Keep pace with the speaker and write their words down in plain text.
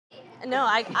No,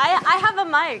 I have a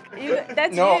mic.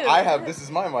 That's No, you. I have. This is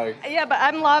my mic. Yeah, but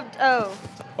I'm lobbed. Oh.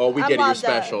 Oh, we I'm get it. You're lobbed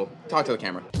special. Talk to the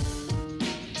camera.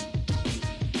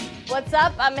 What's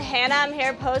up? I'm Hannah. I'm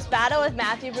here post-battle with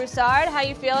Matthew Broussard. How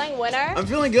you feeling, winner? I'm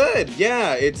feeling good.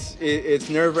 Yeah, it's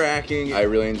nerve-wracking. I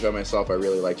really enjoy myself. I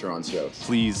really like Jerron's jokes.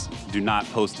 Please do not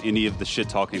post any of the shit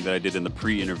talking that I did in the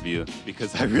pre-interview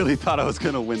because I really thought I was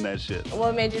gonna win that shit.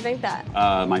 What made you think that?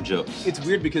 My jokes. It's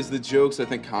weird because the jokes I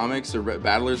think comics or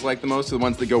battlers like the most are the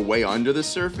ones that go way under the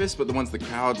surface, but the ones the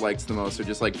crowd likes the most are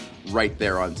just like right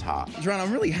there on top. Jerron,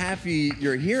 I'm really happy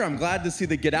you're here. I'm glad to see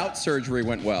the get out surgery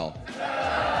went well.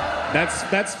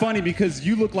 That's funny because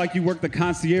you look like you work the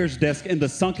concierge desk in the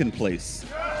sunken place.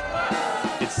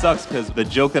 It sucks because the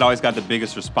joke that always got the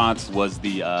biggest response was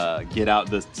the get out,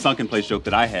 the sunken place joke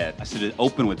that I had. I should have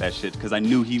opened with that shit because I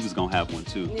knew he was gonna have one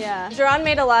too. Yeah. Jerron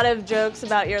made a lot of jokes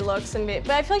about your looks, but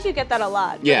I feel like you get that a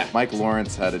lot. Yeah. Mike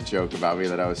Lawrence had a joke about me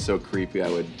that I was so creepy I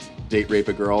would date rape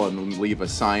a girl and leave a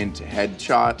signed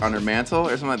headshot on her mantle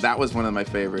or something. That was one of my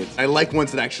favorites. I like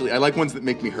ones that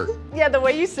make me hurt. Yeah, the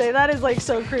way you say that is like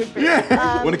so creepy.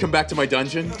 Yeah. Want to come back to my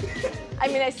dungeon? I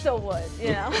mean, I still would, you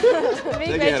know.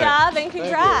 Great job and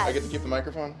congrats. I get to keep the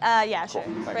microphone? Yeah, sure.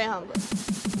 Cool. Bring it home.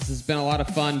 This has been a lot of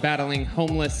fun battling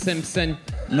Homeless Simpson.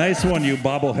 Nice one, you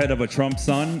bobblehead of a Trump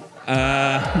son.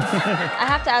 I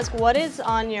have to ask, what is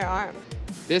on your arm?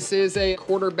 This is a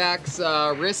quarterback's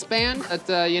wristband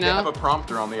that, you know. They have a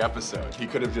prompter on the episode. He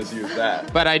could have just used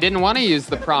that. But I didn't want to use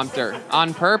the prompter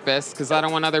on purpose because I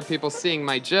don't want other people seeing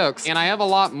my jokes. And I have a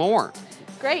lot more.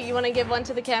 Great, you want to give one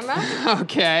to the camera?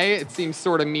 Okay, it seems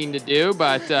sort of mean to do,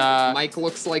 but Mike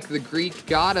looks like the Greek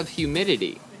god of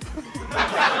humidity.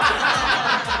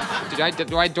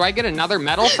 Do I get another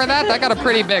medal for that? That got a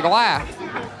pretty big laugh.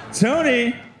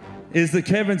 Tony is the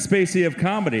Kevin Spacey of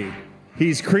comedy.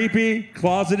 He's creepy,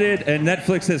 closeted, and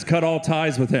Netflix has cut all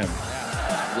ties with him.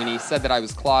 When he said that I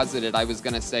was closeted, I was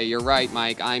gonna say, you're right,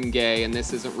 Mike, I'm gay, and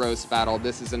this isn't Roast Battle.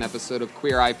 This is an episode of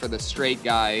Queer Eye for the Straight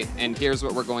Guy, and here's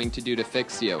what we're going to do to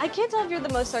fix you. I can't tell if you're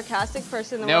the most sarcastic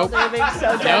person in the Nope. world. Or you're being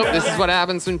so Nope, this is what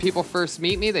happens when people first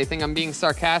meet me. They think I'm being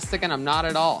sarcastic, and I'm not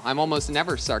at all. I'm almost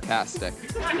never sarcastic.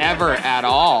 Ever at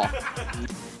all.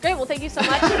 Great, well, thank you so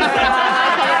much for coming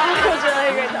on. It was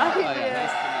really great talking to you.